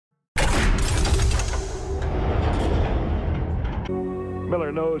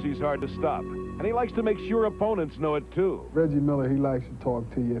Miller knows he's hard to stop, and he likes to make sure opponents know it too. Reggie Miller, he likes to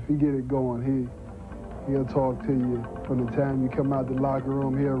talk to you. If he get it going, he'll talk to you. From the time you come out the locker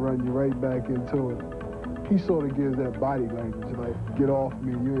room, he'll run you right back into it. He sort of gives that body language, like, get off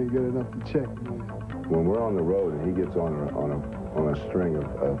me, you ain't good enough to check me. When we're on the road and he gets on a string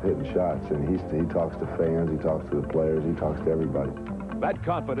of hitting shots, and he talks to fans, he talks to the players, he talks to everybody. That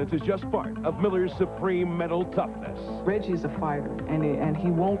confidence is just part of Miller's supreme mental toughness. Reggie's a fighter, and he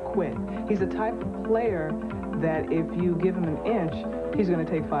won't quit. He's the type of player that if you give him an inch, he's going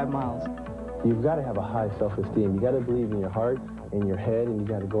to take 5 miles. You've got to have a high self-esteem. You got to believe in your heart, in your head, and you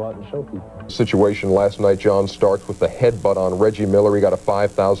got to go out and show people. Situation last night, John Starks with the headbutt on Reggie Miller. He got a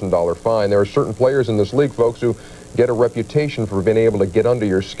 $5,000 fine. There are certain players in this league, folks, who get a reputation for being able to get under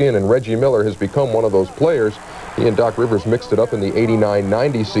your skin, and Reggie Miller has become one of those players. He and Doc Rivers mixed it up in the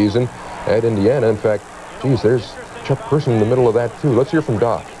 89-90 season at Indiana. In fact, geez, there's Chuck Person in the middle of that, too. Let's hear from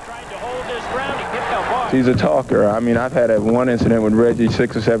Doc. He's a talker. I mean, I've had one incident with Reggie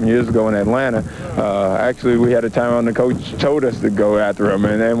 6 or 7 years ago in Atlanta. Actually, we had a time when the coach told us to go after him,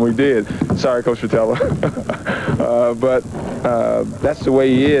 and we did. Sorry, Coach Fratello. But that's the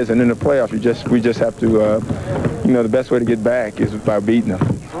way he is. And in the playoffs, we just have to, you know, the best way to get back is by beating him.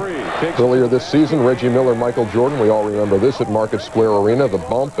 Earlier this season, Reggie Miller, Michael Jordan, we all remember this at Market Square Arena, the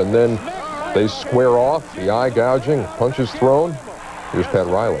bump, and then they square off, the eye gouging, punches thrown. Here's Pat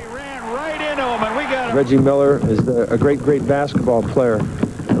Riley. Reggie Miller is a great basketball player,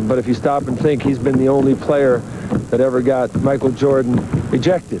 but if you stop and think, he's been the only player that ever got Michael Jordan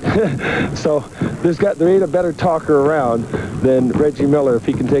ejected. So there ain't a better talker around than Reggie Miller if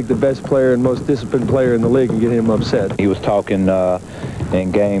he can take the best player and most disciplined player in the league and get him upset. He was talking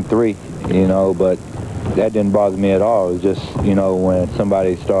in Game 3, you know, but that didn't bother me at all. It was just, you know, when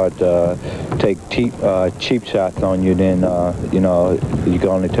somebody started to take cheap shots on you, then, you know, you can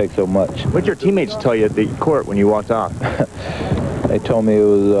only take so much. What did your teammates tell you at the court when you walked off? They told me it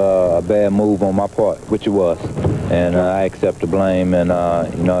was a bad move on my part, which it was. And I accept the blame, and,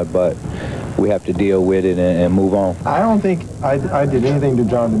 you know, but we have to deal with it and move on. I don't think I did anything to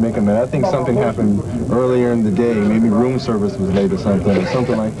John to make him mad. I think something happened earlier in the day. Maybe room service was late or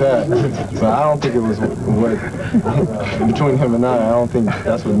something like that. So I don't think it was what between him and I don't think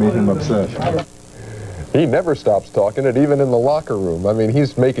that's what made him upset. He never stops talking it, even in the locker room. I mean,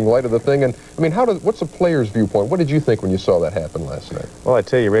 he's making light of the thing. And I mean, what's a player's viewpoint? What did you think when you saw that happen last night? Well, I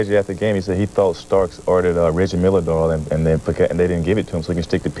tell you, Reggie, after the game, he said he thought Starks ordered Reggie Miller doll, and they didn't give it to him so he can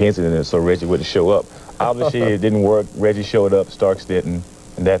stick the pins in it so Reggie wouldn't show up. Obviously, it didn't work. Reggie showed up, Starks didn't,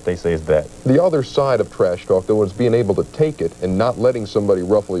 and that, they say, is that. The other side of trash talk, though, is being able to take it and not letting somebody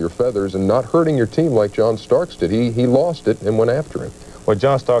ruffle your feathers and not hurting your team like John Starks did. He lost it and went after him. Well,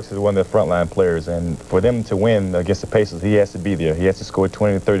 John Starks is one of the frontline players, and for them to win against the Pacers, he has to be there. He has to score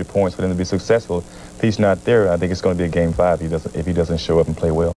 20 to 30 points for them to be successful. If he's not there, I think it's going to be a Game 5 if he doesn't show up and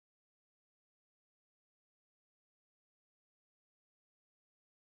play well.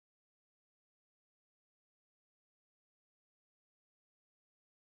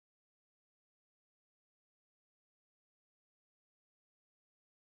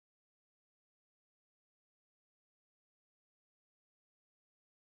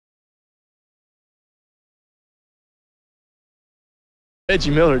 Reggie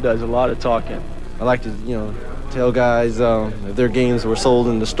Miller does a lot of talking. I like to, you know, tell guys if their games were sold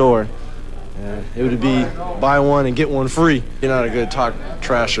in the store, it would be buy one and get one free. You're not a good talk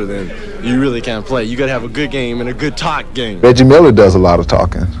trasher, then you really can't play. You got to have a good game and a good talk game. Reggie Miller does a lot of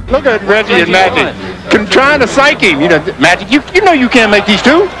talking. Look at Reggie and Magic trying to psych him. You know, Magic, you know you can't make these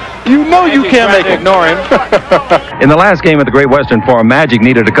two. You know you can't make it. Ignore him. In the last game of the Great Western Forum, Magic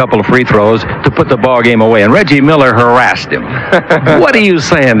needed a couple of free throws to put the ball game away, and Reggie Miller harassed him. What are you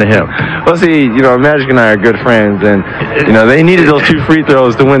saying to him? Well, see, you know, Magic and I are good friends, and, you know, they needed those 2 free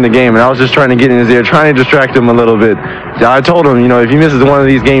throws to win the game, and I was just trying to get in his ear, trying to distract him a little bit. I told him, you know, if he misses one of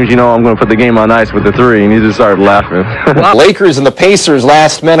these games, you know I'm going to put the game on ice with the 3, and he just started laughing. Lakers and the Pacers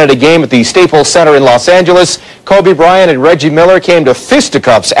last minute a game at the Staples Center in Los Angeles. Kobe Bryant and Reggie Miller came to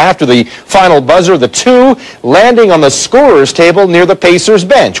fisticuffs after the final buzzer, the 2 landing on the scorer's table near the Pacers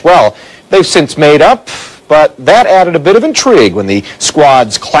bench. Well, they've since made up, but that added a bit of intrigue when the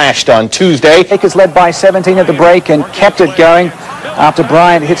squads clashed on Tuesday. Lakers led by 17 at the break and kept it going after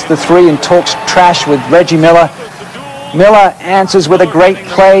Bryant hits the 3 and talks trash with Reggie Miller. Miller answers with a great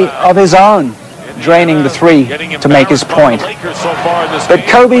play of his own, draining the 3 to make his point. But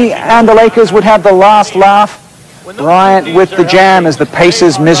Kobe and the Lakers would have the last laugh. Bryant with the jam as the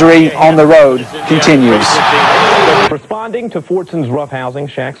Pacers' misery on the road continues. Responding to Fortson's roughhousing,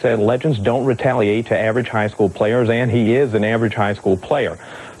 Shaq said legends don't retaliate to average high school players, and he is an average high school player.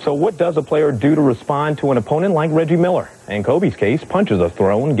 So what does a player do to respond to an opponent like Reggie Miller? In Kobe's case, punches are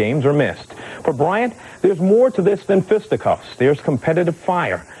thrown, games are missed. For Bryant, there's more to this than fisticuffs. There's competitive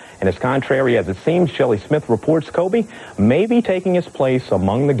fire. And as contrary as it seems, Shelley Smith reports Kobe may be taking his place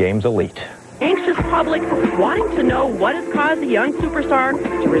among the game's elite. Anxious public wanting to know what has caused the young superstar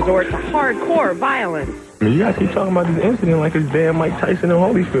to resort to hardcore violence. I mean, you guys keep talking about this incident like it's damn Mike Tyson and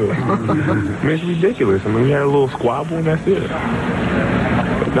Holyfield. I mean, it's ridiculous. I mean, we had a little squabble and that's it.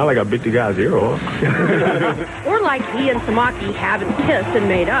 It's not like I bit the guy's ear off. Or like he and Samaki haven't kissed and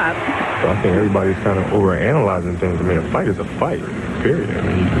made up. So I think everybody's kind of overanalyzing things. I mean, a fight is a fight, period. I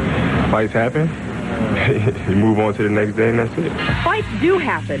mean, fights happen. You move on to the next day and that's it. Fights do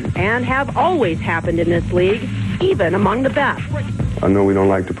happen and have always happened in this league, even among the best. I know we don't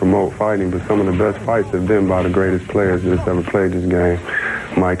like to promote fighting, but some of the best fights have been by the greatest players that's ever played this game.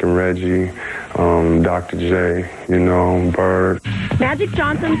 Mike and Reggie, Dr. J, you know, Bird. Magic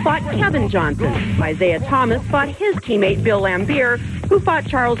Johnson fought Kevin Johnson. Isaiah Thomas fought his teammate Bill Laimbeer, who fought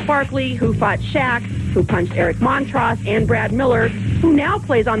Charles Barkley, who fought Shaq, who punched Eric Montross and Brad Miller, who now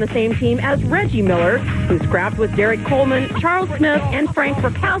plays on the same team as Reggie Miller, who scrapped with Derek Coleman, Charles Smith, and Frank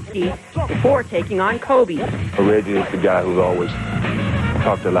Rakowski before taking on Kobe. Reggie is the guy who's always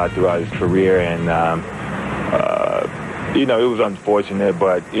talked a lot throughout his career, and you know, it was unfortunate,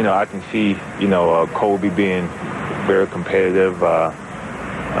 but you know, I can see, you know, Kobe being very competitive,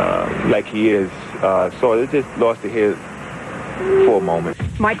 like he is. So it just lost to his for a moment.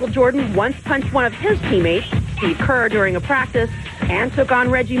 Michael Jordan once punched one of his teammates, Steve Kerr, during a practice, and took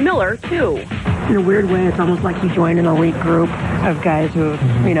on Reggie Miller, too. In a weird way, it's almost like he joined an elite group of guys who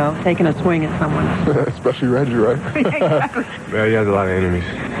have, you know, taken a swing at someone. Especially Reggie, right? Exactly. Yeah, he has a lot of enemies.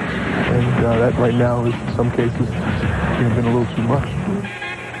 And that right now is, in some cases, been a little too much.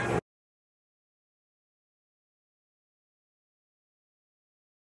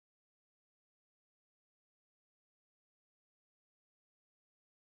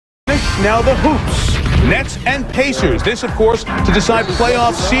 Now the hoops. Nets and Pacers. This, of course, to decide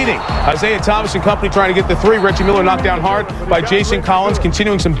playoff seeding. Isaiah Thomas and company trying to get the three. Reggie Miller knocked down hard by Jason Collins,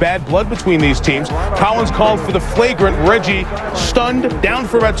 continuing some bad blood between these teams. Collins called for the flagrant. Reggie stunned, down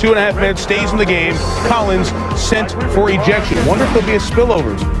for about 2.5 minutes, stays in the game. Collins sent for ejection. Wonder if there'll be a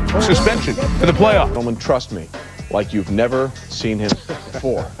spillover, suspension for the playoff. Gentlemen, trust me, like you've never seen him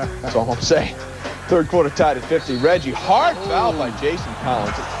before. That's all I'm saying. Third quarter tied at 50. Reggie, hard foul by Jason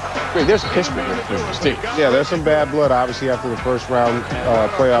Collins. There's history here between these teams. Yeah, there's some bad blood, obviously, after the first round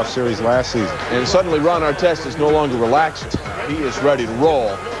playoff series last season. And suddenly Ron Artest is no longer relaxed. He is ready to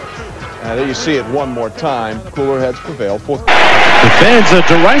roll. There you see it one more time. Cooler heads prevail. Fourth. The fans are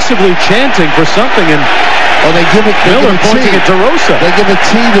derisively chanting for something, and they give it Miller pointing at DeRosa. They give a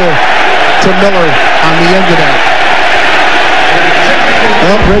T to Miller on the end of that.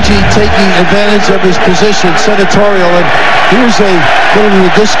 Well, Reggie taking advantage of his position, senatorial, and here's a little bit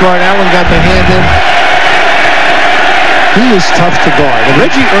of discard. Allen got the hand in. He is tough to guard. And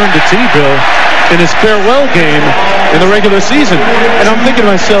Reggie earned a T-bill in his farewell game in the regular season. And I'm thinking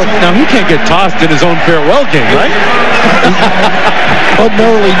to myself, now he can't get tossed in his own farewell game, right?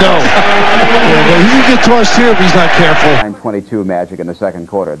 Ordinarily, no. Yeah, but he can get tossed here if he's not careful. 9:22 Magic in the second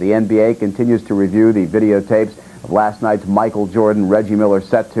quarter. The NBA continues to review the videotapes of last night's Michael Jordan-Reggie Miller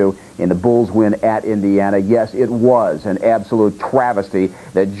set to in the Bulls win at Indiana. Yes, it was an absolute travesty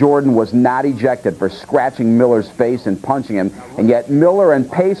that Jordan was not ejected for scratching Miller's face and punching him, and yet Miller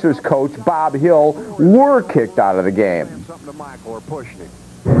and Pacers coach Bob Hill were kicked out of the game.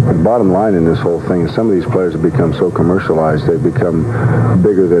 The bottom line in this whole thing is some of these players have become so commercialized, they've become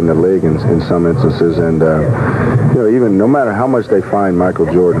bigger than the league in some instances, and you know, even no matter how much they fine Michael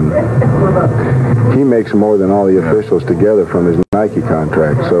Jordan, he makes more than all the officials together from his Nike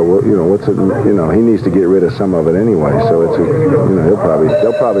contract. So you know, he needs to get rid of some of it anyway. So it's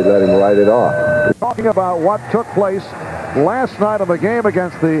they'll probably let him write it off. Talking about what took place last night of the game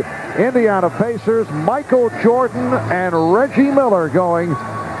against the Indiana Pacers, Michael Jordan and Reggie Miller going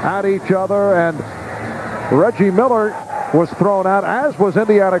at each other, and Reggie Miller was thrown out, as was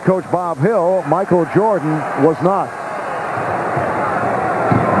Indiana coach Bob Hill. Michael Jordan was not.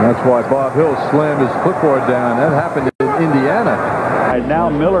 And that's why Bob Hill slammed his clipboard down. That happened in Indiana. And now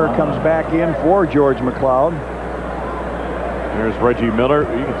Miller comes back in for George McLeod. There's Reggie Miller.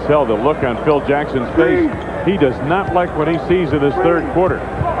 You can tell the look on Phil Jackson's face. He does not like what he sees in this third quarter.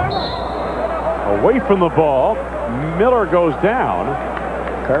 Away from the ball, Miller goes down.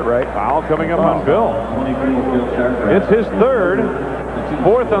 Cartwright. Foul coming up on Bill. It's his third,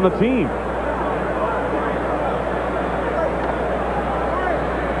 fourth on the team.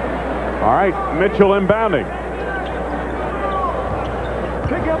 All right, Mitchell inbounding.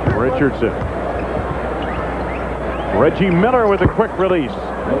 Richardson. Reggie Miller with a quick release.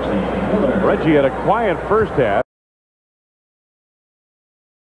 Reggie had a quiet first half.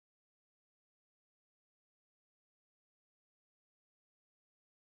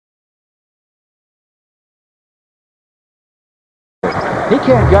 He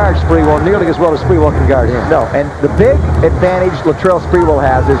can't guard Sprewell nearly as well as Sprewell can guard him. No, and the big advantage Latrell Sprewell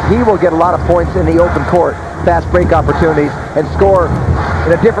has is he will get a lot of points in the open court, fast break opportunities, and score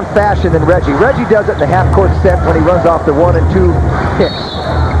in a different fashion than Reggie. Reggie does it in the half-court set when he runs off the 1 and 2 picks.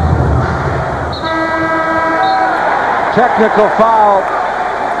 Technical foul.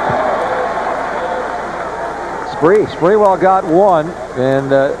 Sprewell got one,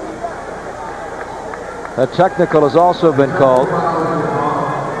 and a technical has also been called.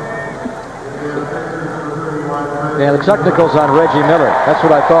 And the technical's on Reggie Miller. That's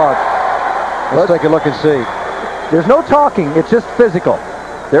what I thought. Let's take a look and see. There's no talking. It's just physical.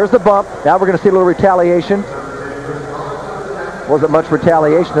 There's the bump. Now we're going to see a little retaliation. Wasn't much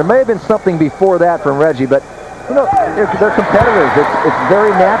retaliation. There may have been something before that from Reggie, but you know, they're competitors. It's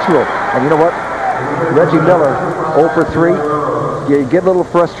very natural. And you know what? Reggie Miller, 0 for 3. You get a little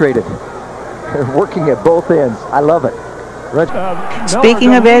frustrated. They're working at both ends. I love it.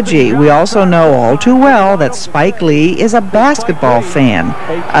 Speaking of edgy, we also know all too well that Spike Lee is a basketball fan,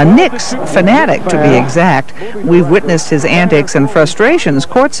 a Knicks fanatic to be exact. We've witnessed his antics and frustrations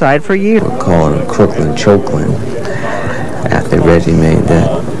courtside for years. We're calling him Crooklyn Chokeland after Reggie made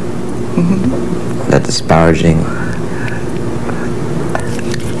that that disparaging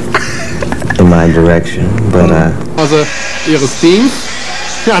in my direction, but ihres Teams.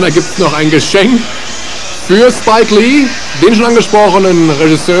 Ja, da gibt's noch ein Geschenk für Spike Lee, den schon angesprochenen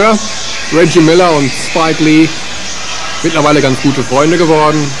Regisseur Reggie Miller und Spike Lee, mittlerweile ganz gute Freunde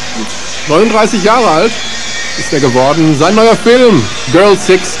geworden. 39 Jahre alt ist er geworden. Sein neuer Film Girl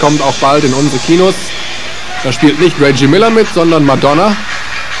 6 kommt auch bald in unsere Kinos. Da spielt nicht Reggie Miller mit, sondern Madonna.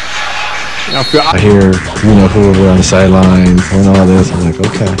 Ja, für I hear, you know, who we're on the sideline and all this. I'm like,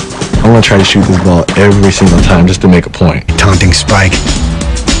 okay, I'm gonna try to shoot this ball every single time just to make a point. taunting Spike.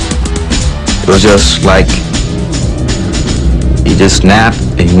 It was just like he just snapped,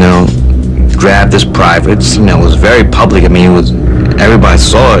 you know, grabbed his privates. You know, it was very public. I mean, everybody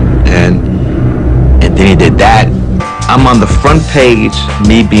saw it, and then he did that. I'm on the front page,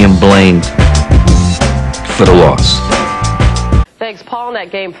 me being blamed for the loss. Thanks, Paul. And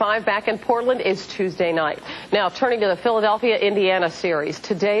that Game 5 back in Portland is Tuesday night. Now, turning to the Philadelphia-Indiana series.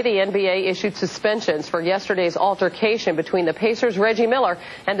 Today, the NBA issued suspensions for yesterday's altercation between the Pacers' Reggie Miller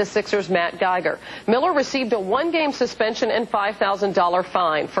and the Sixers' Matt Geiger. Miller received a 1-game suspension and $5,000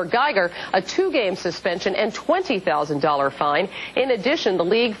 fine. For Geiger, a 2-game suspension and $20,000 fine. In addition, the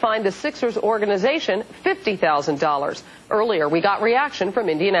league fined the Sixers organization $50,000. Earlier, we got reaction from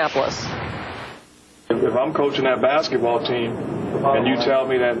Indianapolis. If I'm coaching that basketball team and you tell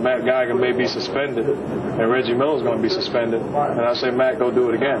me that Matt Geiger may be suspended and Reggie Miller's going to be suspended, and I say, Matt, go do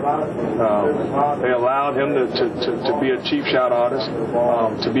it again. They allowed him to be a cheap shot artist,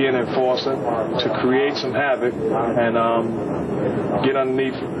 to be an enforcer, to create some havoc, and get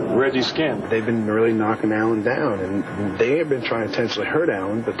underneath Reggie's skin. They've been really knocking Allen down, and they have been trying to intentionally hurt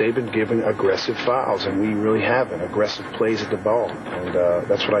Allen, but they've been giving aggressive fouls, and we really haven't. Aggressive plays at the ball, and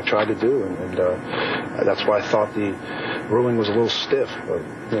that's what I tried to do, and that's why I thought the ruling was a little stiff, but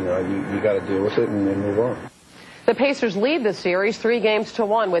you know, you got to deal with it and move on. The Pacers lead the series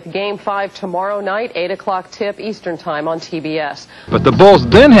 3-1 with Game 5 tomorrow night, 8 o'clock tip Eastern Time on TBS. But the Bulls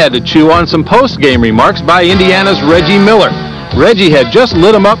then had to chew on some post-game remarks by Indiana's Reggie Miller. Reggie had just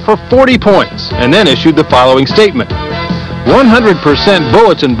lit him up for 40 points and then issued the following statement. 100%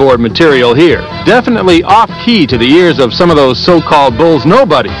 bulletin board material here. Definitely off-key to the ears of some of those so-called Bulls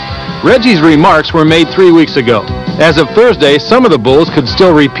nobodies. Reggie's remarks were made 3 weeks ago. As of Thursday, some of the Bulls could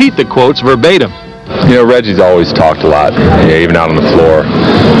still repeat the quotes verbatim. You know, Reggie's always talked a lot, even out on the floor.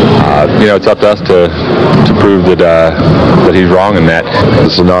 You know, it's up to us to prove that he's wrong in that.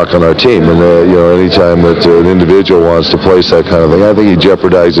 It's a knock on our team, and you know, anytime that an individual wants to place that kind of thing, I think he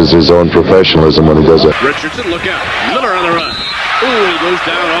jeopardizes his own professionalism when he does it. Richardson, look out! Miller on the run. Ooh, he goes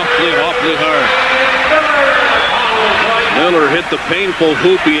down awfully hard. Miller hit the painful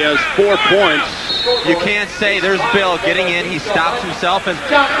hoop. He has 4 points. You can't say there's Bill getting in, he stops himself, and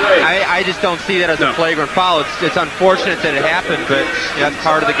I just don't see that as a flagrant foul. It's unfortunate that it happened, but yeah, that's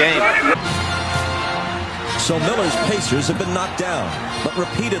part of the game. So Miller's Pacers have been knocked down, but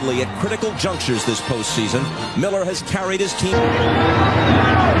repeatedly at critical junctures this postseason, Miller has carried his team.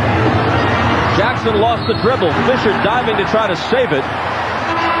 Jackson lost the dribble. Fisher diving to try to save it.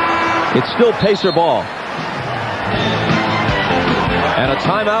 It's still Pacer ball. And a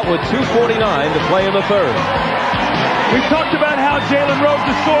timeout with 2:49 to play in the third. We talked about how Jalen Rose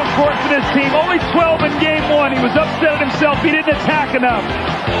is so important for this team. Only 12 in game one. He was upset at himself. He didn't attack enough.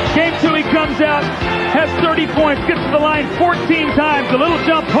 Game two, he comes out, has 30 points, gets to the line 14 times, a little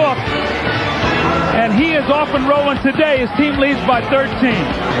jump hook. And he is off and rolling today. His team leads by 13.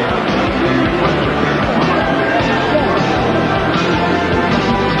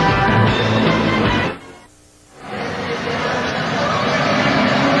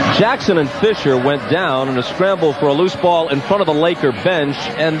 Jackson and Fisher went down in a scramble for a loose ball in front of the Laker bench,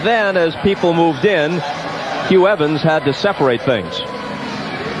 and then as people moved in, Hugh Evans had to separate things.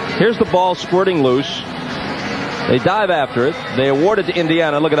 Here's the ball squirting loose. They dive after it. They award it to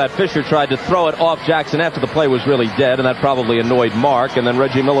Indiana. Look at that. Fisher tried to throw it off Jackson after the play was really dead, and that probably annoyed Mark, and then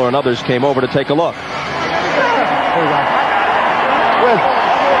Reggie Miller and others came over to take a look.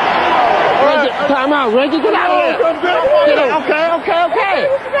 Time out, Reggie, get out of there. Get out. Okay.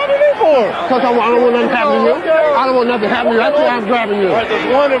 Because I don't want nothing happening to you. I don't want nothing happening to you. That's why I'm grabbing you. All right,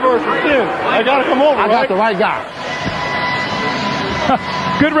 there's 1 versus 10. I got to come over, I got the right guy.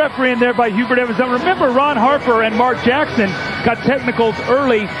 Good refereeing there by Hubert Evans. Now remember, Ron Harper and Mark Jackson got technicals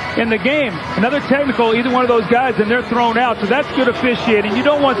early in the game. Another technical, either one of those guys, and they're thrown out. So that's good officiating. You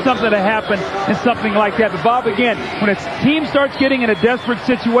don't want something to happen in something like that. But Bob, again, when a team starts getting in a desperate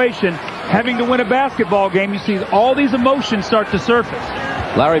situation, having to win a basketball game, you see all these emotions start to surface.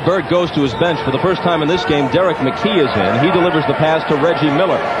 Larry Bird goes to his bench for the first time in this game. Derek McKee is in. He delivers the pass to Reggie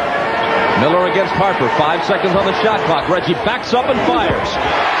Miller. Miller against Harper. 5 seconds on the shot clock. Reggie backs up and fires.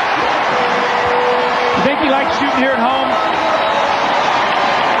 You think he likes shooting here at home?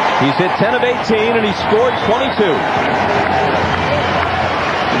 He's hit 10 of 18, and he scored 22.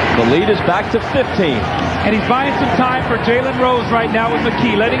 The lead is back to 15. And he's buying some time for Jalen Rose right now with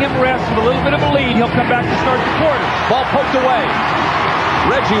McKee, letting him rest with a little bit of a lead. He'll come back to start the quarter. Ball poked away.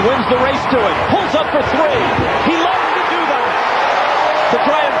 Reggie wins the race to it. Pulls up for 3. He loves to do that. To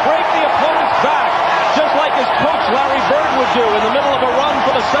try and break the opponent's back, just like his coach Larry Bird would do in the middle of a run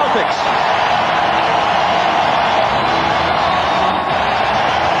for the Celtics.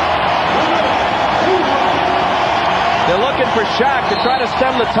 They're looking for Shaq to try to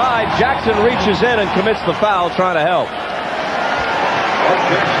stem the tide. Jackson reaches in and commits the foul, trying to help.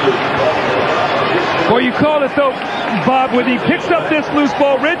 Well, you call it, though, Bob, when he picks up this loose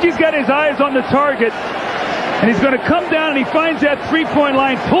ball, Reggie's got his eyes on the target, and he's going to come down, and he finds that three-point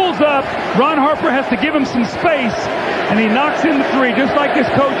line, pulls up. Ron Harper has to give him some space, and he knocks in the 3, just like his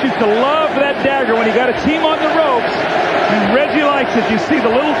coach used to love that dagger when he got a team on the ropes, and Reggie likes it. You see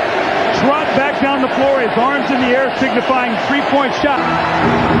the little trot back down the floor, his arms in the air signifying three-point shot.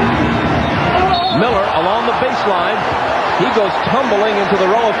 Miller along the baseline. He goes tumbling into the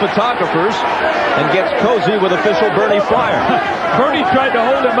row of photographers and gets cozy with official Bernie Fryer. Bernie tried to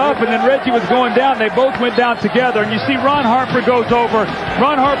hold him up, and then Reggie was going down. They both went down together, and you see Ron Harper goes over.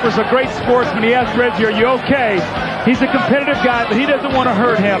 Ron Harper's a great sportsman. He asked Reggie, are you okay? He's a competitive guy, but he doesn't want to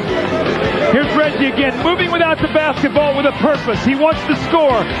hurt him. Here's Reggie again, moving without the basketball with a purpose. He wants to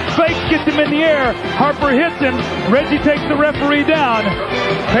score. Fakes, gets him in the air. Harper hits him. Reggie takes the referee down.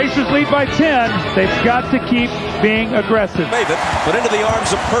 Pacers lead by 10. They've got to keep being aggressive. But into the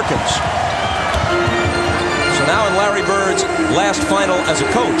arms of Perkins. So now in Larry Bird's last final as a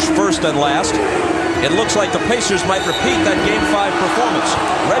coach, first and last, it looks like the Pacers might repeat that Game 5 performance.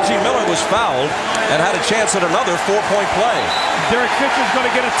 Reggie Miller was fouled and had a chance at another 4-point play. Derek Fisher's going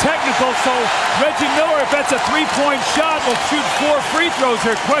to get a technical, so Reggie Miller, if that's a three-point shot, will shoot 4 free throws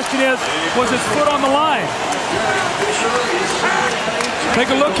here. Question is, was his foot on the line?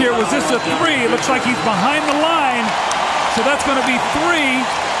 Take a look here. Was this a 3? It looks like he's behind the line, so that's going to be 3.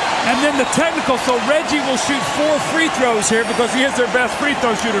 And then the technical, so Reggie will shoot 4 free throws here because he is their best free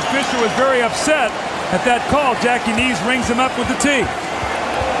throw shooter. Fisher was very upset at that call. Jackie Nees rings him up with the tee.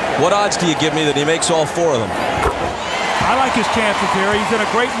 What odds do you give me that he makes all 4 of them? I like his chances here. He's in a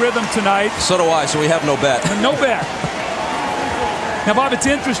great rhythm tonight. So do I, so we have no bet. No bet. Now, Bob, it's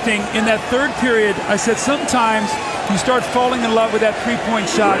interesting. In that third period, I said sometimes you start falling in love with that three-point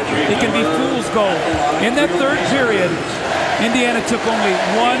shot. It can be fool's gold. In that third period, Indiana took only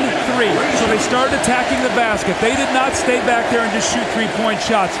 1 3, so they started attacking the basket. They did not stay back there and just shoot three-point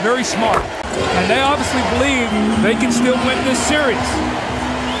shots. Very smart. And they obviously believe they can still win this series.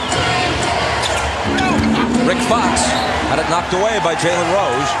 Rick Fox had it knocked away by Jalen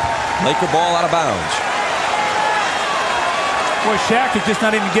Rose. Laker ball out of bounds. Boy, Shaq is just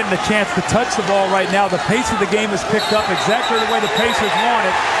not even getting a chance to touch the ball right now. The pace of the game is picked up exactly the way the Pacers want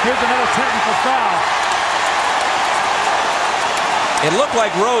it. Here's another technical foul. It looked like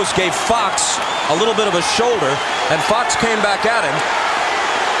Rose gave Fox a little bit of a shoulder, and Fox came back at him.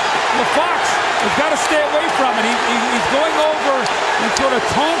 Well, Fox has got to stay away from it. He's going over and sort of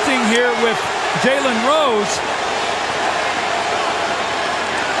taunting here with Jalen Rose.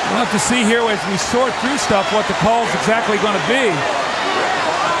 We'll have to see here as we sort through stuff what the call's exactly going to be.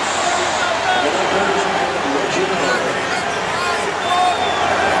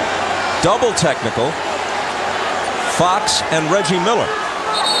 Double technical. Fox and Reggie Miller.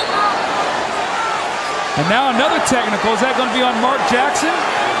 And now another technical. Is that going to be on Mark Jackson?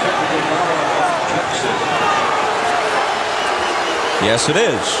 Yes, it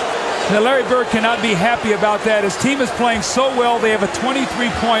is. Now, Larry Bird cannot be happy about that. His team is playing so well. They have a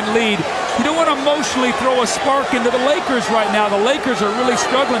 23-point lead. You don't want to emotionally throw a spark into the Lakers right now. The Lakers are really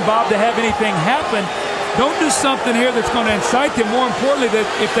struggling, Bob, to have anything happen. Don't do something here that's going to incite them. More importantly, that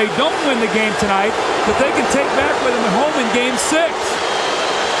if they don't win the game tonight, that they can take back with them at home in Game 6.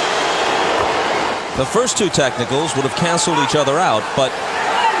 The first two technicals would have canceled each other out, but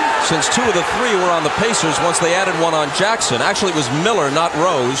since two of the three were on the Pacers, once they added one on Jackson, actually it was Miller, not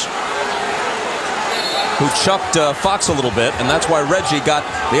Rose, who chucked Fox a little bit, and that's why Reggie got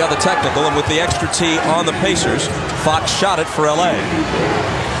the other technical, and with the extra T on the Pacers, Fox shot it for LA.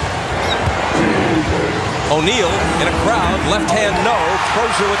 O'Neal in a crowd, left hand no,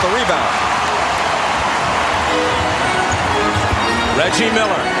 Crozier with the rebound. Reggie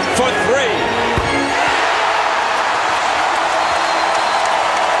Miller for three.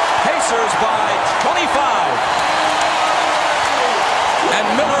 Pacers by 25. And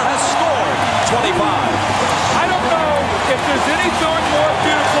Miller has scored 25. I don't know if there's anything more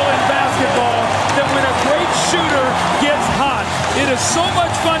beautiful in basketball than when a great shooter gets hot. It is so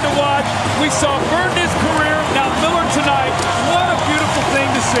much fun to watch. We saw Bird in his career, now Miller tonight. What a beautiful thing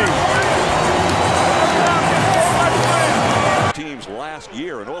to see. Teams last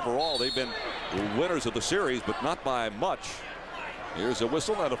year, and overall they've been winners of the series, but not by much. Here's a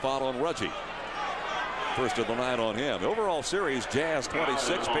whistle and a foul on Reggie. First of the night on him. Overall series, Jazz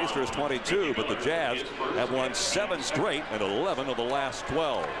 26, Pacers 22, but the Jazz have won 7 straight and 11 of the last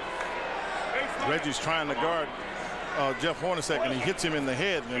 12. Reggie's trying to guard Jeff Hornacek, and he hits him in the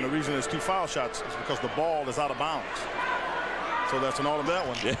head, and the reason there's 2 foul shots is because the ball is out of bounds. So that's an all of that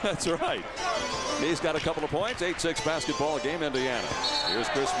one. Yeah, that's right. He's got a couple of points. 8-6 basketball game, Indiana. Here's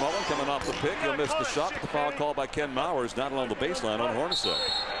Chris Mullin coming off the pick. He'll miss the shot. The foul called by Ken Mowers down along the baseline on Hornacek.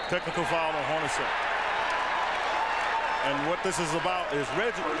 Technical foul on Hornacek. And what this is about is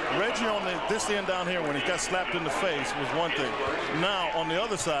Reggie on this end down here, when he got slapped in the face, was one thing. Now on the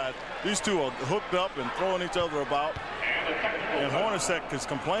other side, these two are hooked up and throwing each other about, and Hornacek is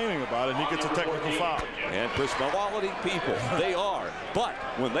complaining about it, and he gets a technical foul. And Chris, quality people, they are. But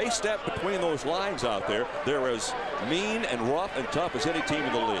when they step between those lines out there, they're as mean and rough and tough as any team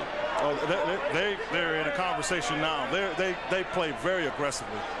in the league. Oh, they're in a conversation now. They play very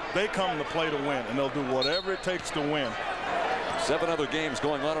aggressively. They come to play to win, and they'll do whatever it takes to win. 7 other games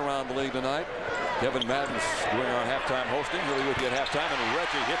going on around the league tonight. Kevin Madden's doing our halftime hosting. He'll be with you at halftime, and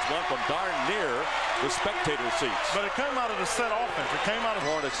Reggie hits one from darn near the spectator seats. But it came out of the set offense. It came out of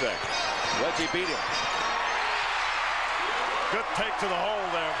Hornacek. Reggie beat him. Good take to the hole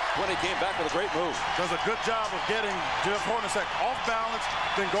there. When he came back with a great move. Does a good job of getting Jeff Hornacek off balance,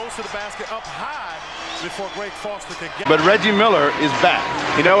 then goes to the basket up high before Greg Foster could get. But Reggie Miller is back.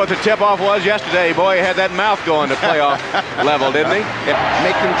 You know what the tip-off was yesterday? Boy, he had that mouth going to playoff level, didn't he?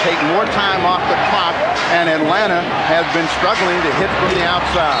 Make them take more time off the clock, and Atlanta has been struggling to hit from the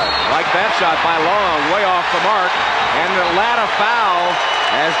outside. Like that shot by Long, way off the mark, and Atlanta foul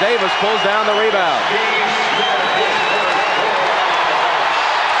as Davis pulls down the rebound.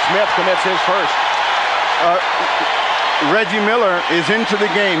 Smith commits his first. Reggie Miller is into the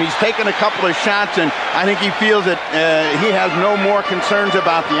game. He's taken a couple of shots, and I think he feels that he has no more concerns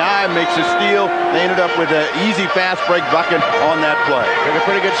about the eye. Makes a steal. They ended up with an easy fast break bucket on that play. And a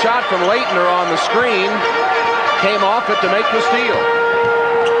pretty good shot from Leitner on the screen. Came off it to make the steal.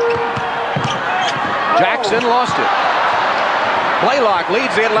 Jackson lost it. Blaylock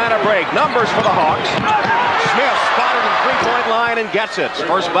leads the Atlanta break. Numbers for the Hawks. Smith spotted the three-point line and gets it.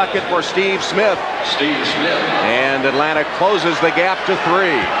 First bucket for Steve Smith. And Atlanta closes the gap to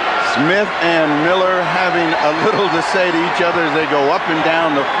 3. Smith and Miller having a little to say to each other as they go up and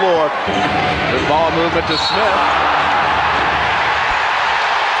down the floor. Good ball movement to Smith.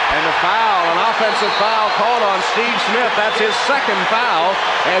 And a foul, an offensive foul called on Steve Smith. That's his second foul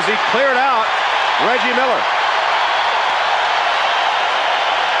as he cleared out Reggie Miller.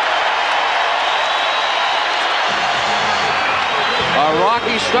 A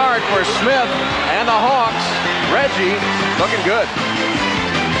rocky start for Smith and the Hawks. Reggie looking good.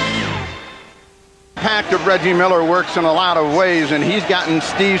 impact of Reggie Miller works in a lot of ways, and he's gotten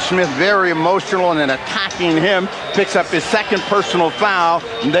Steve Smith very emotional and then attacking him, picks up his second personal foul,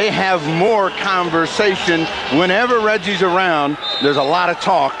 and they have more conversation. Whenever Reggie's around, there's a lot of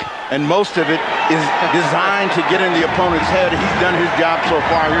talk, and most of it is designed to get in the opponent's head. He's done his job so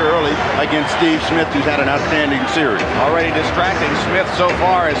far here early against Steve Smith, who's had an outstanding series. Already distracting. Smith so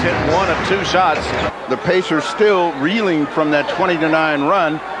far has hit 1 of 2 shots. The Pacers still reeling from that 20-9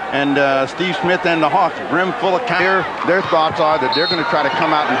 run, and Steve Smith and the Hawks, brim full of care. Their thoughts are that they're going to try to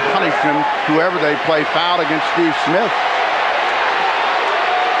come out and punish him, whoever they play foul against Steve Smith.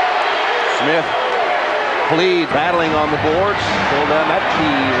 Smith Cleed battling on the boards, pulled down that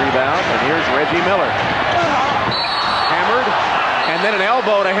key rebound, and here's Reggie Miller. Hammered, and then an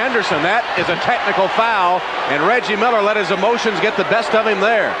elbow to Henderson. That is a technical foul, and Reggie Miller let his emotions get the best of him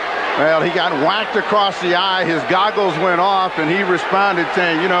there. Well, he got whacked across the eye, his goggles went off, and he responded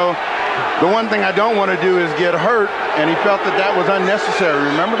saying, you know, the one thing I don't want to do is get hurt, and he felt that that was unnecessary.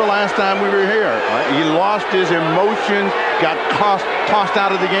 Remember the last time we were here? He lost his emotions, got tossed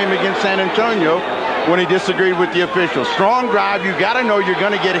out of the game against San Antonio when he disagreed with the officials. Strong drive, you got to know you're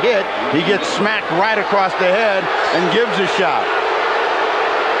going to get hit. He gets smacked right across the head and gives a shot.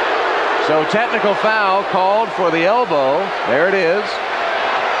 So technical foul called for the elbow. There it is.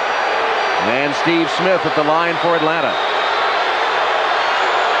 And Steve Smith at the line for Atlanta.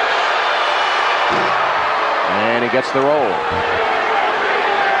 And he gets the roll.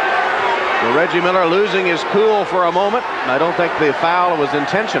 Well, Reggie Miller losing his cool for a moment. I don't think the foul was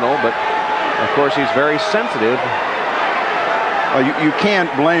intentional, but of course he's very sensitive. You can't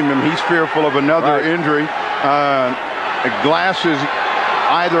blame him. He's fearful of another injury. Glasses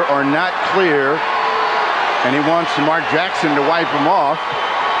either are not clear, and he wants Mark Jackson to wipe him off.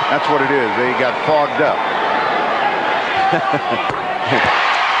 That's what it is. They got fogged up.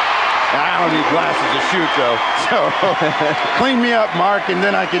 I don't need glasses to shoot, though. So clean me up, Mark, and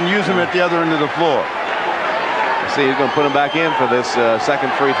then I can use them at the other end of the floor. See, he's going to put him back in for this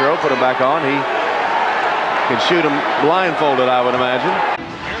second free throw. Put him back on. He can shoot him blindfolded, I would imagine.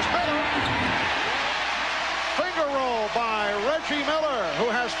 Here's Miller. Finger roll by Reggie Miller,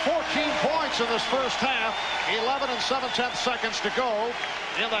 who has 14 points in this first half. 11 7/10 seconds to go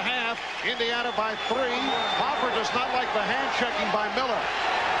in the half. Indiana by 3. Hopper does not like the hand checking by Miller.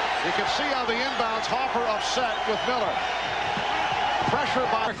 You can see how the inbounds, Hopper upset with Miller. Pressure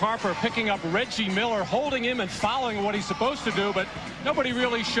by Derek Harper picking up Reggie Miller, holding him and fouling what he's supposed to do, but nobody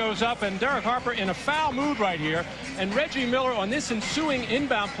really shows up, and Derek Harper in a foul mood right here, and Reggie Miller on this ensuing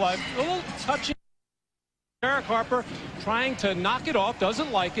inbound play, a little touching. Derek Harper trying to knock it off,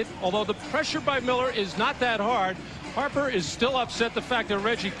 doesn't like it, although the pressure by Miller is not that hard. Harper is still upset the fact that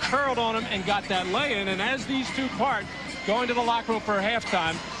Reggie curled on him and got that lay-in, and as these two part, going to the locker room for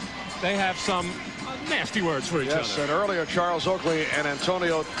halftime, they have some nasty words for each other. Yes, and earlier Charles Oakley and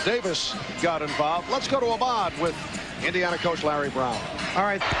Antonio Davis got involved. Let's go to Ahmad with Indiana coach Larry Brown. All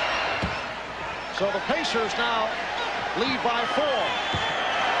right. So the Pacers now lead by 4.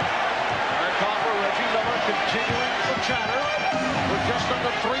 Derek Harper, Reggie Miller continuing the chatter with just under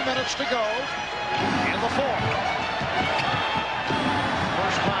 3 minutes to go in the fourth.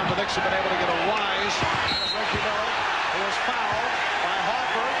 First time the Knicks have been able to get a rise out of Reggie Miller, who was fouled by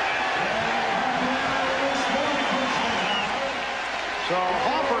Harper. So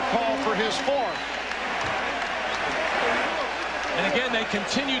Harper called for his fourth. And again, they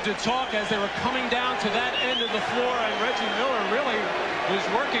continued to talk as they were coming down to that end of the floor, and Reggie Miller really was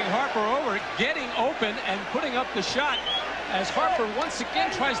working Harper over, getting open and putting up the shot as Harper once again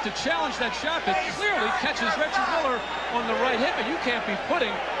tries to challenge that shot that clearly catches Reggie Miller on the right hip, and you can't be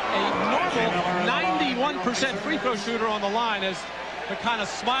putting a normal 91% free throw shooter on the line as they're kind of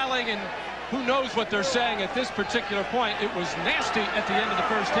smiling, and who knows what they're saying at this particular point. It was nasty at the end of the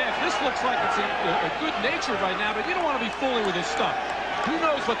first half. This looks like it's a good nature right now, but you don't want to be fooling with this stuff. Who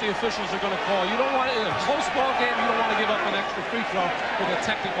knows what the officials are going to call? You don't want, in a close ball game, you don't want to give up an extra free throw with a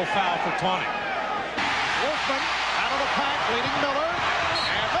technical foul for taunting. Wolfman out of the pack, leading Miller,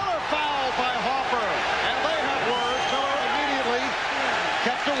 and Miller fouled by Harper. And they have words. Miller immediately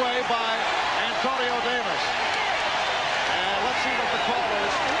kept away by Antonio Davis. And let's see what the call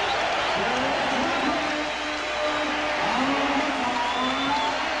is.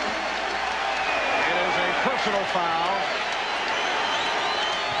 It is a personal foul.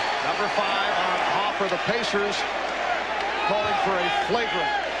 Number 5 on Harper. The Pacers calling for a flagrant.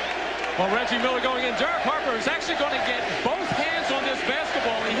 Well, Reggie Miller going in. Derek Harper is actually going to get both hands on this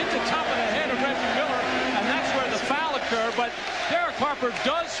basketball. He hit the top of the head of Reggie Miller, and that's where the foul occurred. But Derek Harper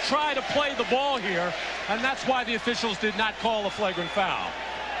does try to play the ball here, and that's why the officials did not call a flagrant foul.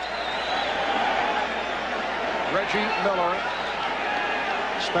 Reggie Miller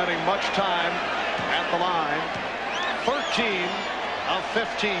spending much time at the line. 13 of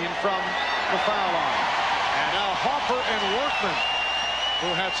 15 from the foul line. And now Harper and Workman, who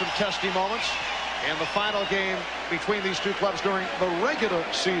had some testy moments in the final game between these two clubs during the regular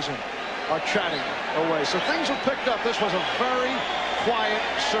season, are chatting away. So things have picked up. This was a very quiet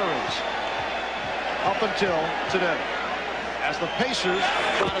series up until today, as the Pacers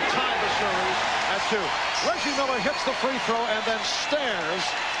try to tie the series at 2. Reggie Miller hits the free throw and then stares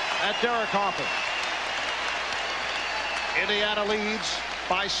at Derek Harper. Indiana leads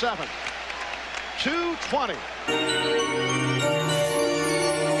by 7. 2:20.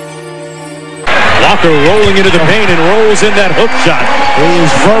 Walker rolling into the paint and rolls in that hook shot. He is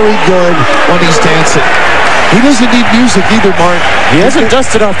very good when he's dancing. He doesn't need music either, Mark. He hasn't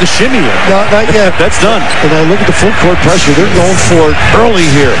dusted off the shimmy yet. No, not yet. That's done. And I look at the full court pressure. They're going for it early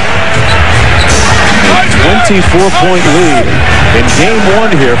here. 24-point lead in game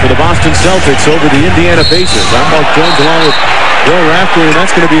 1 here for the Boston Celtics over the Indiana Pacers. I'm Mark Jones along with Bill Raftery, and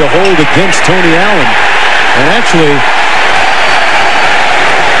that's going to be a hold against Tony Allen. And actually,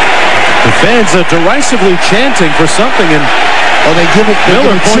 the fans are derisively chanting for something, and they give it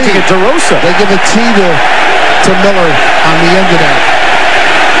Miller pointing at DeRosa. They give a T to Miller on the end of that.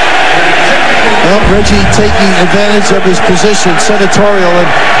 Well, Reggie taking advantage of his position, senatorial, and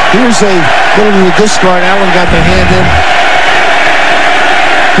here's a little bit of discard. Allen got the hand in.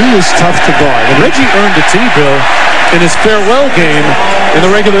 He is tough to guard. And Reggie earned a T, Bill, in his farewell game in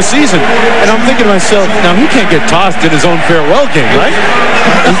the regular season. And I'm thinking to myself, now he can't get tossed in his own farewell game, right?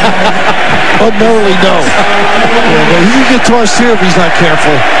 Ordinarily, no. Yeah, but he can get tossed here if he's not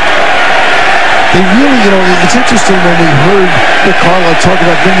careful. They really, it's interesting when we heard Rick Carlisle talk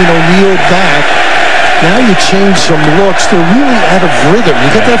about bringing O'Neal back. Now you change some looks. They're really out of rhythm. You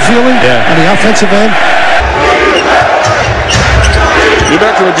get that feeling on the offensive end? You're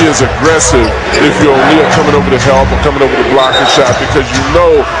not going to be as aggressive if you're O'Neal coming over to help or coming over to block a shot, because you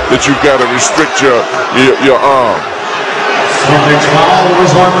know that you've got to restrict your arm.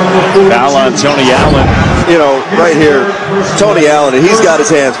 Foul on Tony Allen. Right here, Tony Allen, he's got his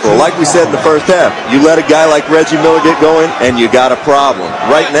hands full. Like we said in the first half, you let a guy like Reggie Miller get going, and you got a problem.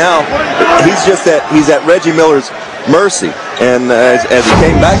 Right now, he's at Reggie Miller's mercy. And as he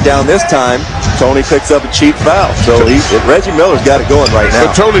came back down this time, Tony picks up a cheap foul. So Reggie Miller's got it going right now.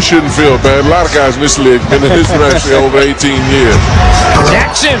 But Tony shouldn't feel bad. A lot of guys in this league been in this match for over 18 years.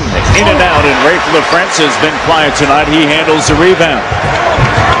 Jackson in and out, and Rafe LaFrance has been quiet tonight. He handles the rebound.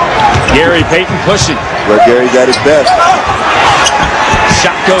 Gary Payton pushing. But Gary's at his best.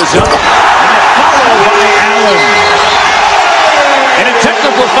 Shot goes up. Followed by Allen. And a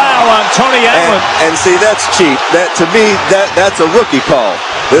technical foul on Tony Allen. And see, that's cheap. That, to me, that's a rookie call.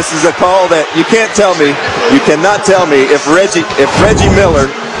 This is a call that you cannot tell me if Reggie Miller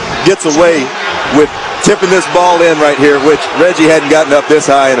gets away with tipping this ball in right here, which Reggie hadn't gotten up this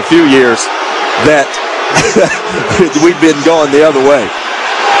high in a few years, that we've been going the other way.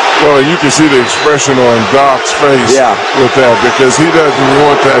 Well, you can see the expression on Doc's face with that, because he doesn't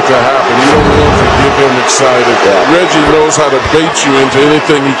want that to happen. He don't want to get him excited. Reggie knows how to bait you into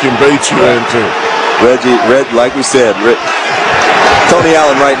anything he can bait you into. Reggie, like we said, Tony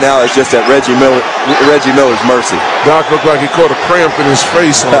Allen right now is just at Reggie Miller's mercy. Doc looked like he caught a cramp in his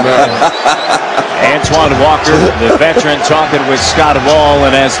face on that. Antoine Walker, the veteran, talking with Scott Wall,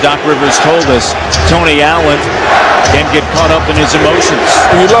 and as Doc Rivers told us, Tony Allen can get caught up in his emotions.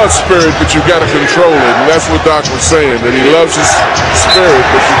 He loves spirit, but you got to control it, and that's what Doc was saying, that he loves his spirit,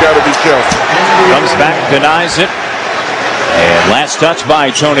 but you got to be careful. Comes back, denies it, and last touch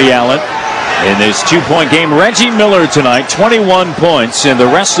by Tony Allen. In this 2-point game, Reggie Miller tonight, 21 points, and the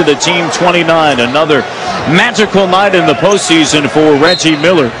rest of the team 29. Another magical night in the postseason for Reggie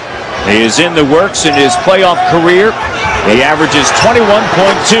Miller. He is in the works in his playoff career. He averages 21.2,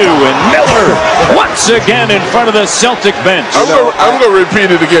 and Miller once again in front of the Celtic bench. I'm going to repeat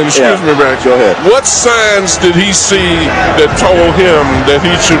it again. Excuse me, Reggie. Go ahead. What signs did he see that told him that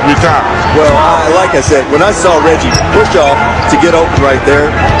he should retire? Well, like I said, when I saw Reggie push off to get open right there,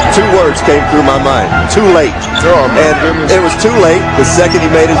 2 words came through my mind: too late. And it was too late the second he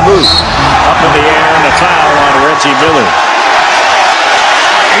made his move. Up in the air, and a foul on Reggie Miller.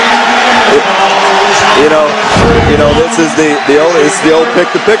 This is the old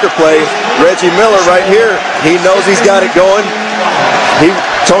pick the picker play. Reggie Miller right here, he knows he's got it going.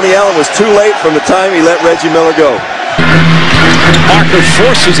 Tony Allen was too late from the time he let Reggie Miller go. Parker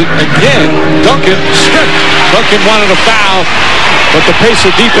forces it again. Duncan stripped. Duncan wanted a foul, but the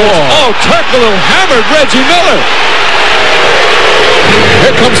Pacer defense. Turkoglu hammered Reggie Miller.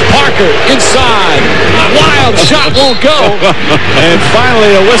 Here comes Parker inside. Wild shot won't go. And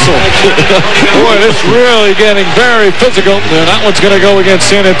finally a whistle. Boy, this is really getting very physical. And that one's going to go against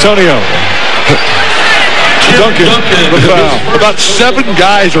San Antonio. Duncan, the foul. About 7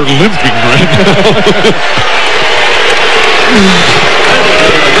 guys are limping right now.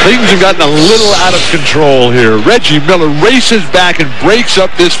 Things have gotten a little out of control here. Reggie Miller races back and breaks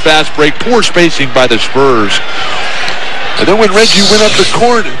up this fast break. Poor spacing by the Spurs. And then when Reggie went up the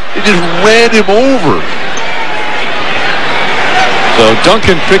court, it just ran him over. So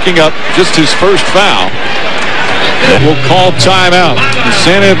Duncan picking up just his first foul. We'll call timeout. The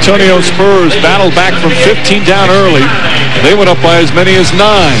San Antonio Spurs battled back from 15 down early. They went up by as many as 9.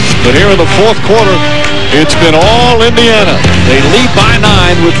 But here in the fourth quarter, it's been all Indiana. They lead by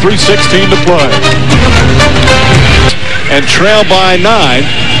 9 with 3:16 to play. And trail by 9.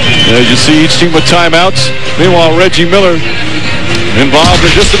 As you see, each team with timeouts. Meanwhile, Reggie Miller involved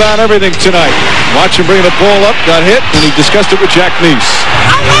in just about everything tonight. Watch him bring the ball up, got hit, and he discussed it with Jack Neese.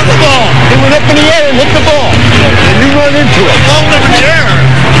 I love the ball. He went up in the air and hit the ball. And you run into it. Ball up in the air.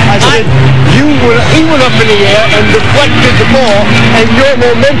 I said, he went up in the air and deflected the ball, and your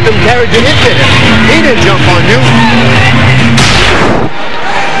momentum carried you into him. He didn't jump on you.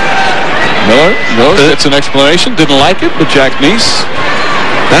 Miller gets an explanation. Didn't like it, but Jack Neese.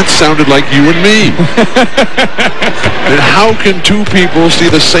 That sounded like you and me. And how can two people see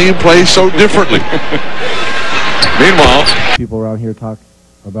the same play so differently? Meanwhile, people around here talk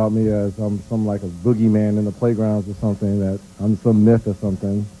about me as I'm some like a boogeyman in the playgrounds or something, that I'm some myth or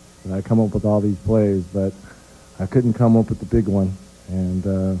something, and I come up with all these plays, but I couldn't come up with the big one.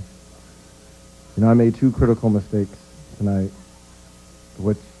 And, I made 2 critical mistakes tonight,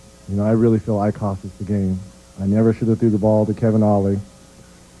 which, I really feel I cost us the game. I never should have threw the ball to Kevin Ollie,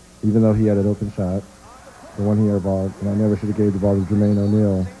 even though he had an open shot, the one he airballed, and I never should have gave the ball to Jermaine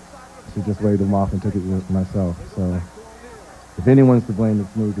O'Neal. I should just waved him off and took it myself. So if anyone's to blame,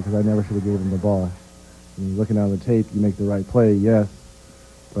 it's me, because I never should have gave him the ball. When you're looking on the tape, you make the right play, yes,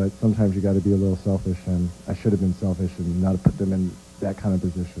 but sometimes you got to be a little selfish, and I should have been selfish and not put them in that kind of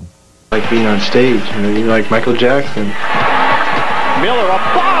position. Like being on stage, you're like Michael Jackson. Miller, a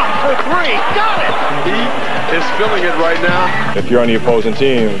bomb for 3. Got it! He is feeling it right now. If you're on the opposing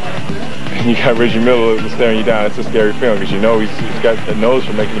team and you got Reggie Miller staring you down, it's a scary feeling, because he's got a nose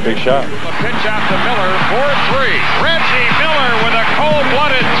for making a big shot. The pitch out to Miller for 3. Reggie Miller with a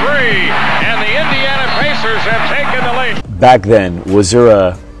cold-blooded 3. And the Indiana Pacers have taken the lead. Back then, was there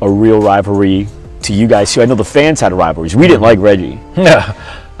a real rivalry to you guys too? I know the fans had rivalries. We didn't like Reggie. Yeah.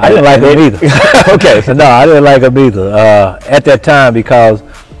 I didn't like him either. Okay. No, I didn't like him either. At that time, because,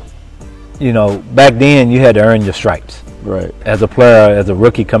 back then you had to earn your stripes. Right. As a player, as a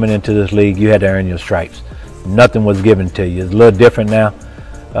rookie coming into this league, you had to earn your stripes. Nothing was given to you. It's a little different now,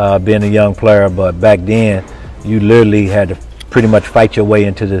 being a young player, but back then you literally had to pretty much fight your way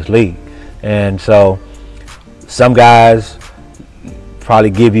into this league. And so some guys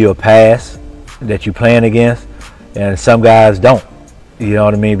probably give you a pass that you're playing against, and some guys don't. You know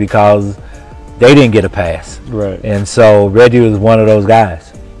what I mean? Because they didn't get a pass. Right. And so Reggie was one of those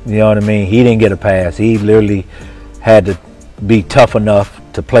guys. You know what I mean? He didn't get a pass. He literally had to be tough enough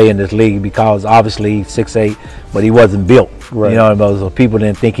to play in this league, because obviously he's 6'8", but he wasn't built. Right. You know what I mean? So people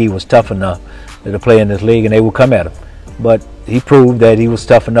didn't think he was tough enough to play in this league, and they would come at him. But he proved that he was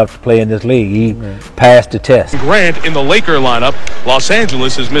tough enough to play in this league. He passed the test. Grant in the Laker lineup. Los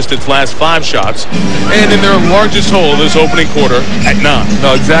Angeles has missed its last 5 shots, and in their largest hole this opening quarter at 9.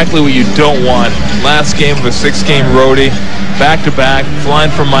 No, exactly what you don't want. Last game of a 6-game roadie, back-to-back, flying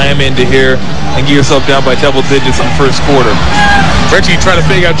from Miami into here, and get yourself down by double digits in the first quarter. Reggie trying to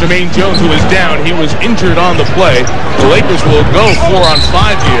fake out Jermaine Jones, who was down. He was injured on the play. The Lakers will go 4 on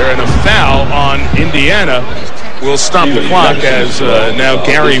 5 here, and a foul on Indiana will stop the clock, as now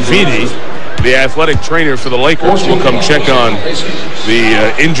Gary Vitti, the athletic trainer for the Lakers, will come check on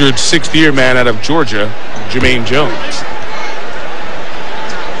the injured 6th-year man out of Georgia, Jermaine Jones.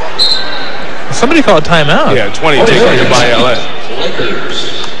 Somebody called timeout. Yeah, 20 taken here by LA.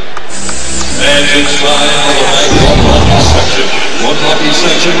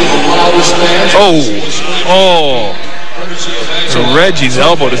 Oh. So Reggie's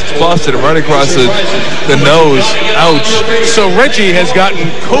elbow just busted him right across the nose. Ouch. So Reggie has gotten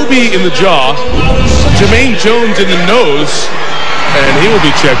Kobe in the jaw, Jermaine Jones in the nose, and he will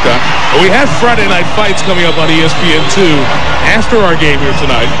be checked on. We have Friday Night Fights coming up on ESPN2 after our game here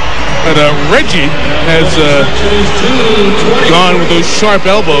tonight. But Reggie has gone with those sharp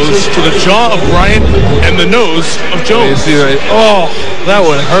elbows to the jaw of Bryant and the nose of Jones. Oh, that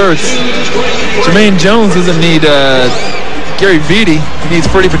one hurts. Jermaine Jones doesn't need Gary Vitti. He needs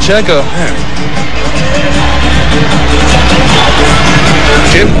Freddie Pacheco.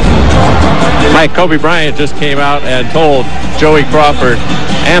 Jim? Mike, Kobe Bryant just came out and told Joey Crawford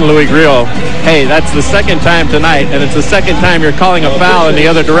and Louis Grillo, hey, that's the second time tonight, and it's the second time you're calling a foul in the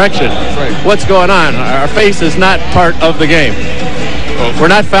other direction. What's going on? Our face is not part of the game.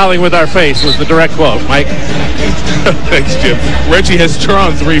 We're not fouling with our face, was the direct quote, Mike. Thanks, Jim. Reggie has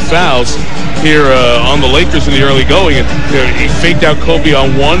drawn 3 fouls here on the Lakers in the early going. And, he faked out Kobe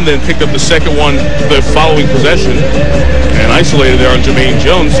on one, then picked up the second one the following possession and isolated there on Jermaine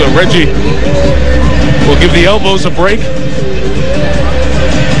Jones. So Reggie will give the elbows a break.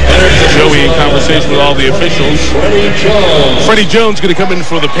 Joey in conversation with all the officials. Freddie Jones going to come in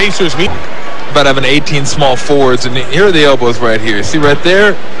for the Pacers meet. About having 18 small forwards, and here are the elbows right here. See right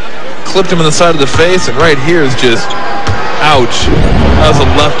there, clipped him in the side of the face, and right here is just, ouch. That was a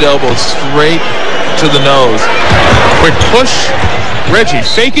left elbow straight to the nose. Quick push. Reggie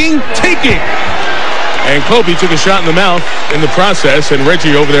faking, taking. And Kobe took a shot in the mouth in the process, and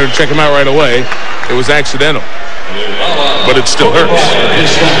Reggie over there to check him out right away. It was accidental, but it still hurts.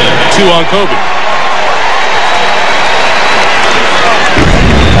 2 on Kobe.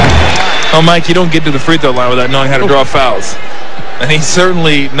 Oh, Mike, you don't get to the free throw line without knowing how to draw fouls. And he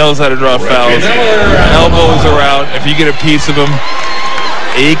certainly knows how to draw fouls. Elbows are out. If you get a piece of him,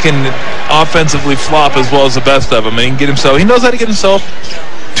 he can offensively flop as well as the best of them. And he knows how to get himself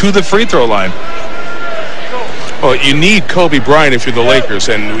to the free throw line. Well, you need Kobe Bryant if you're the Lakers,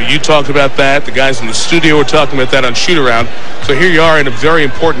 and you talked about that. The guys in the studio were talking about that on shoot-around. So here you are in a very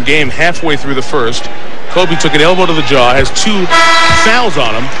important game halfway through the first. Kobe took an elbow to the jaw, has 2 fouls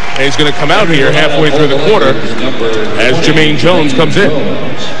on him, and he's going to come out here halfway through the quarter as Jermaine Jones comes in.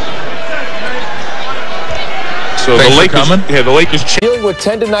 So the Lakers dealing with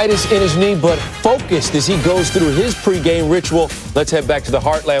tendonitis in his knee, but focused as he goes through his pregame ritual. Let's head back to the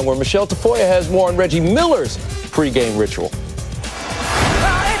Heartland where Michelle Tafoya has more on Reggie Miller's pregame ritual.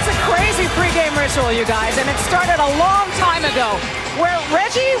 It's a crazy pregame ritual, you guys, and it started a long time ago where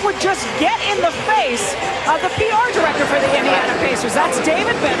Reggie would just get in the face of the PR director for the Indiana Pacers. That's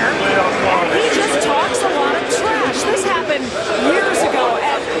David Benner, and he just talks a lot of trash. This happened years ago,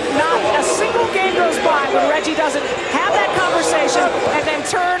 and not a single game goes by when Reggie doesn't have that conversation and then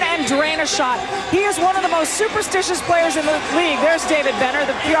turn and drain a shot. He is one of the most superstitious players in the league. There's David Benner,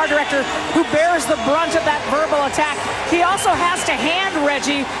 the PR director, who bears the brunt of that verbal attack. He also has to hand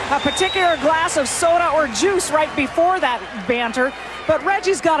Reggie a particular glass of soda or juice right before that banter. But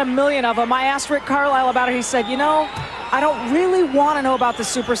Reggie's got a million of them. I asked Rick Carlisle about it. He said, you know, I don't really want to know about the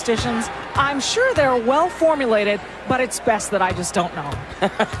superstitions. I'm sure they're well formulated, but it's best that I just don't know.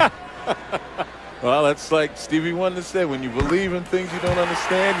 Well, that's like Stevie Wonder said, when you believe in things you don't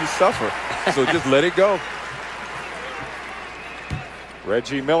understand, you suffer. So just let it go.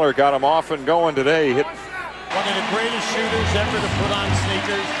 Reggie Miller got him off and going today. Hit one of the greatest shooters ever to put on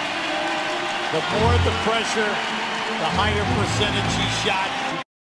sneakers. The more the pressure, the higher percentage he shot.